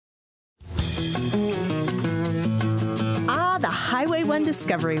One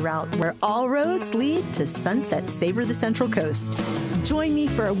Discovery Route, where all roads lead to Sunset Savor the Central Coast. Join me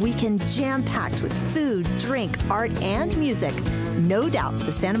for a weekend jam-packed with food, drink, art, and music. No doubt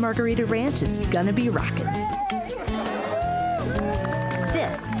the Santa Margarita Ranch is gonna be rockin'.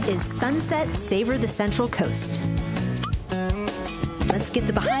 This is Sunset Savor the Central Coast. Let's get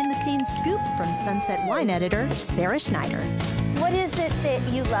the behind-the-scenes scoop from Sunset Wine editor Sarah Schneider. What is it that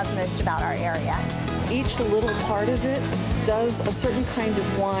you love most about our area? Each little part of it does a certain kind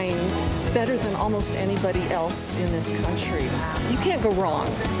of wine better than almost anybody else in this country. You can't go wrong.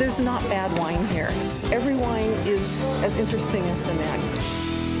 There's not bad wine here. Every wine is as interesting as the next.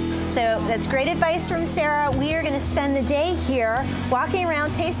 So that's great advice from Sarah. We are going to spend the day here walking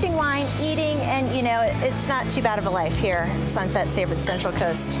around, tasting wine, eating, and you know, it's not too bad of a life here. Sunset Savor the Central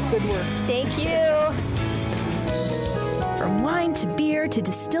Coast. Good work. Thank you. From wine to beer to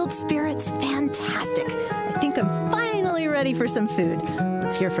distilled spirits, fantastic. I think I'm finally ready for some food.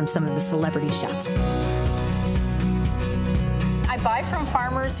 Let's hear from some of the celebrity chefs. I buy from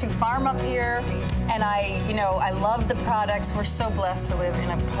farmers who farm up here, and I love the products. We're so blessed to live in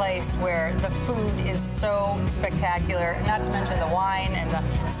a place where the food is so spectacular, not to mention the wine and the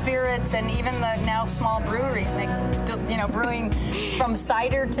spirits, and even the now small breweries make, brewing from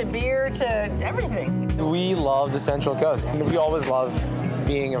cider to beer to everything. We love the Central Coast. We always love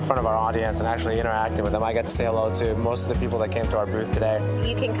being in front of our audience and actually interacting with them. I got to say hello to most of the people that came to our booth today.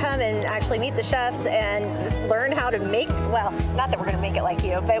 You can come and actually meet the chefs and learn how to make, well, not that we're going to make it like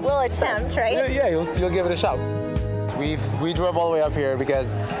you, but we'll attempt, right? Yeah, you'll give it a shot. We drove all the way up here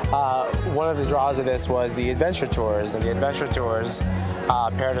because one of the draws of this was the adventure tours, and the adventure tours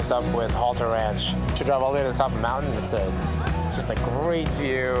paired us up with Halter Ranch. To drive all the way to the top of the mountain, it's just a great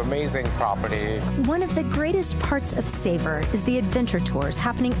view, amazing property. One of the greatest parts of Savor is the adventure tours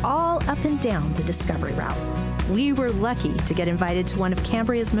happening all up and down the Discovery Route. We were lucky to get invited to one of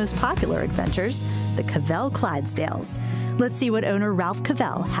Cambria's most popular adventures, the Cavell Clydesdales. Let's see what owner Ralph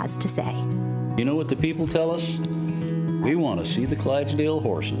Cavell has to say. You know what the people tell us? We want to see the Clydesdale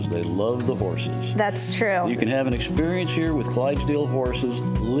horses. They love the horses. That's true. You can have an experience here with Clydesdale horses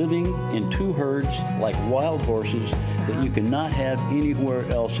living in two herds like wild horses that you cannot have anywhere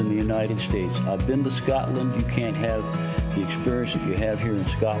else in the United States. I've been to Scotland. You can't have the experience that you have here in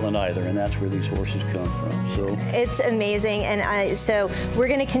Scotland either, and that's where these horses come from. So it's amazing, and so we're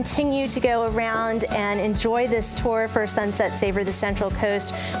going to continue to go around and enjoy this tour for Sunset Savor the Central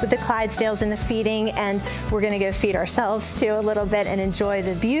Coast with the Clydesdales and the feeding, and we're going to go feed ourselves too a little bit and enjoy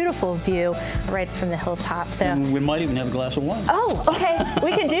the beautiful view right from the hilltop. So and we might even have a glass of wine. Oh, okay,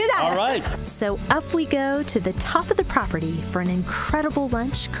 we can do that. All right. So up we go to the top of the property for an incredible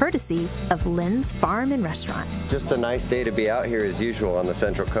lunch courtesy of Lynn's Farm and Restaurant. Just a nice day to be out here as usual on the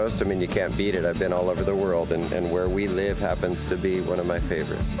Central Coast. I mean, you can't beat it. I've been all over the world, and where we live happens to be one of my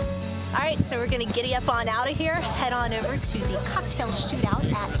favorites. All right, so we're going to giddy up on out of here, head on over to the cocktail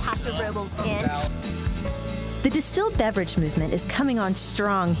shootout at Paso Robles Inn. The distilled beverage movement is coming on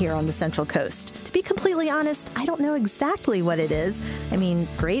strong here on the Central Coast. To be completely honest, I don't know exactly what it is. I mean,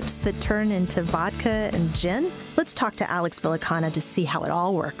 grapes that turn into vodka and gin? Let's talk to Alex Villicana to see how it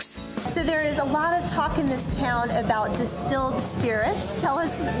all works. So there is a lot of talk in this town about distilled spirits. Tell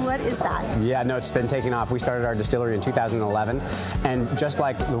us, what is that? Yeah, no, it's been taking off. We started our distillery in 2011, and just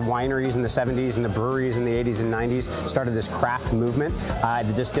like the wineries in the 70s and the breweries in the 80s and 90s started this craft movement,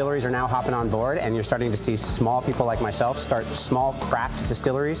 the distilleries are now hopping on board, and you're starting to see small people like myself start small craft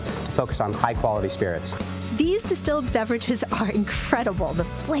distilleries to focus on high quality spirits. These distilled beverages are incredible. The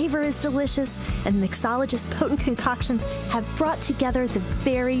flavor is delicious, and mixologists' potent concoctions have brought together the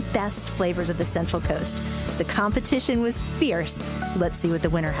very best flavors of the Central Coast. The competition was fierce. Let's see what the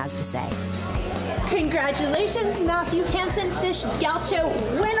winner has to say. Congratulations, Matthew Hansen, Fish Gaucho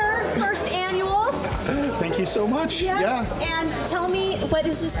winner, first annual. Thank you so much. Yes. Yeah. And tell me, what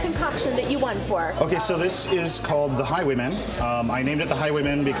is this concoction that you won for? Okay, so this is called the Highwaymen. I named it the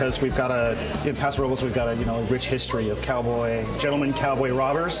Highwaymen because we've got in Paso Robles, we've got a rich history of gentlemen cowboy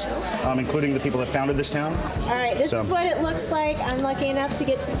robbers, including the people that founded this town. All right, this is what it looks like. I'm lucky enough to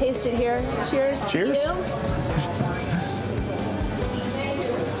get to taste it here. Cheers. Cheers. To you.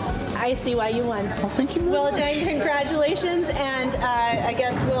 I see why you won. Well, thank you very Well much. done, congratulations, and I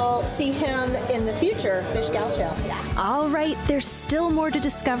guess we'll see him in the future, Fish Gaucho. All right, there's still more to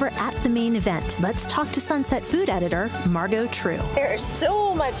discover at the main event. Let's talk to Sunset food editor, Margot True. There is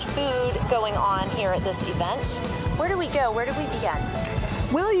so much food going on here at this event. Where do we go? Where do we begin?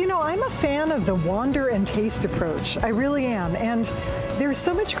 Well, you know, I'm a fan of the wander and taste approach. I really am. And there's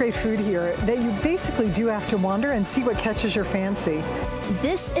so much great food here that you basically do have to wander and see what catches your fancy.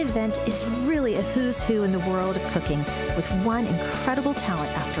 This event is really a who's who in the world of cooking, with one incredible talent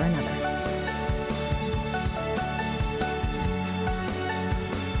after another.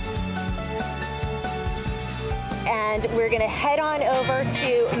 And we're going to head on over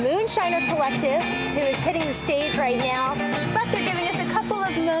to Moonshiner Collective, who is hitting the stage right now. But they're giving us a couple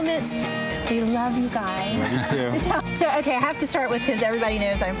of moments. We love you guys. You too. So, okay, I have to start with, because everybody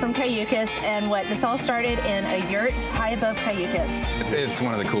knows I'm from Cayucos, and this all started in a yurt high above Cayucos. It's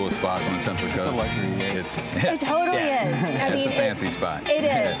one of the coolest spots on the Central Coast. It's a luxury. It totally is. I mean, it's a fancy spot. It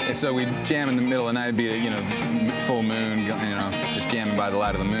is. And so we jam in the middle of the night, it'd be full moon, just jamming by the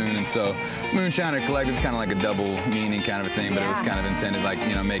light of the moon. And so Moonshiner Collective is kind of like a double meaning kind of a thing, but it was kind of intended like,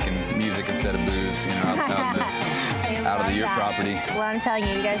 making music instead of booze, out of the yurt property. Well, I'm telling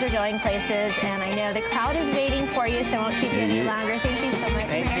you, you guys are going places, and I know the crowd is waiting for you, so I won't keep you any longer. Thank you so much.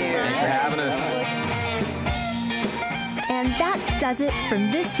 Thank you. Thanks for having us. And that does it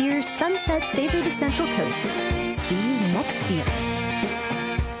from this year's Sunset Savor the Central Coast. See you next year.